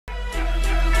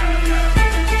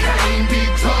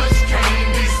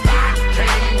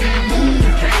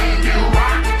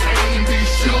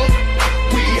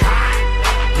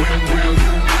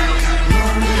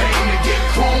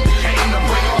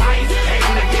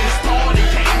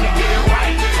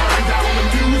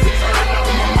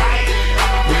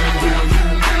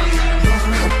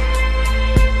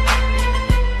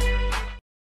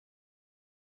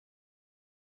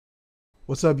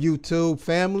What's up, YouTube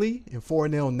family and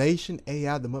 4L Nation?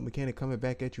 AI, the Mud Mechanic, coming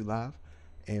back at you live.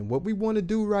 And what we want to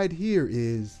do right here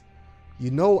is,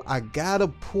 I gotta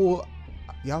pull.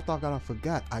 Y'all thought I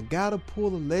forgot. I gotta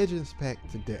pull a Legends pack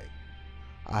today.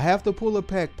 I have to pull a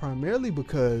pack primarily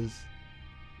because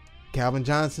Calvin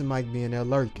Johnson might be in there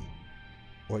lurking,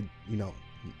 or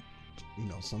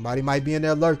somebody might be in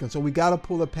there lurking. So we gotta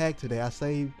pull a pack today. I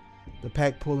saved the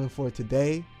pack pulling for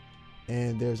today,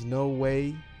 and there's no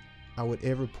way I would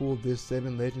ever pull this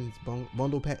 7 Legends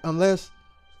bundle pack unless,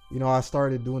 I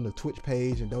started doing the Twitch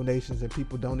page and donations and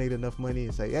people donate enough money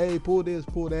and say, hey, pull this,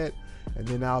 pull that. And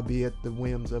then I'll be at the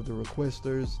whims of the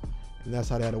requesters, and that's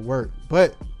how that'll work.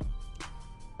 But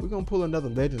we're going to pull another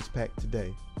Legends pack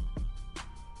today.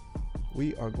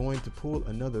 We are going to pull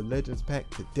another Legends pack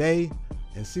today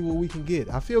and see what we can get.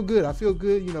 I feel good. I feel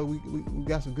good. We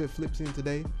got some good flips in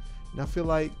today. And I feel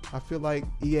like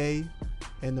EA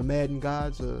and the Madden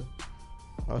gods are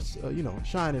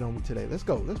shining on me today. Let's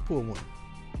go. Let's pull one.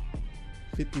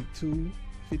 52.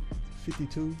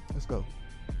 Let's go.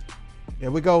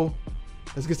 There we go.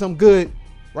 Let's get something good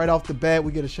right off the bat.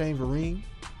 We get a Shane Vereen,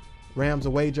 Rams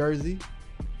away jersey.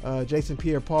 Jason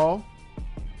Pierre-Paul.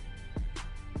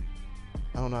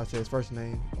 I don't know how to say his first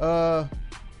name. Joe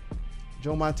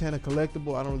Montana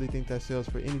collectible. I don't really think that sells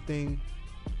for anything.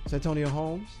 Santonio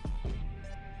Holmes.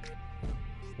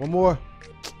 One more.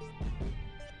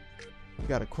 We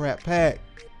got a crap pack.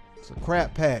 It's a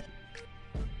crap pack.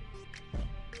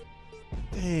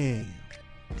 Damn,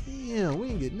 we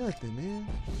ain't get nothing, man.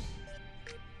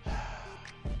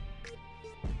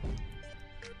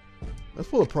 Let's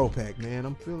pull a pro pack, man.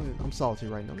 I'm salty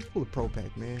right now. Let's pull a pro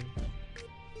pack, man.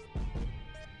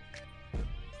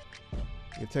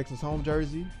 Your Texas home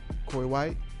jersey, Corey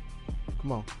White.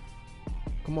 Come on.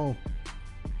 Come on.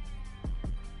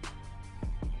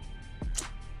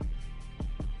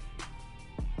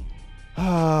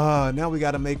 Now we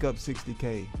got to make up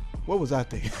 60K. What was I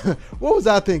thinking? What was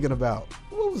I thinking about?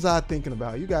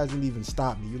 You guys didn't even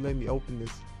stop me. You let me open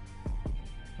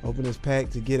this pack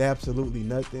to get absolutely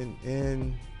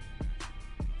nothing.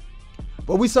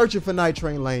 But we searching for Night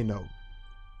Train Lane though.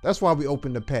 That's why we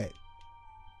opened the pack.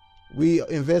 We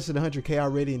invested 100K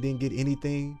already and didn't get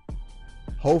anything.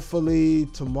 Hopefully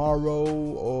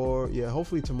tomorrow,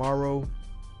 hopefully tomorrow.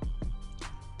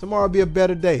 Tomorrow will be a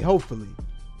better day. Hopefully.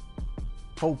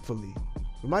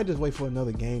 We might just wait for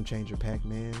another game changer pack,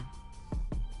 man.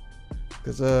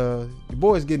 Because your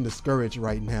boy's getting discouraged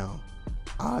right now,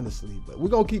 honestly. But we're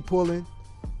going to keep pulling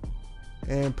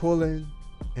and pulling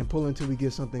and pulling until we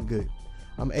get something good.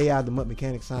 I'm AI, the Mud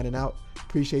Mechanic, signing out.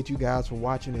 Appreciate you guys for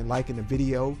watching and liking the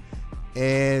video.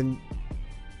 And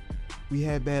we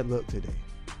had bad luck today.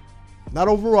 Not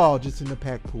overall, just in the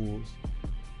pack pools.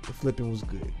 The flipping was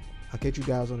good. I'll catch you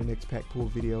guys on the next pack pool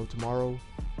video tomorrow.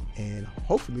 And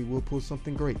hopefully we'll pull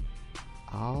something great.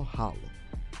 I'll holla.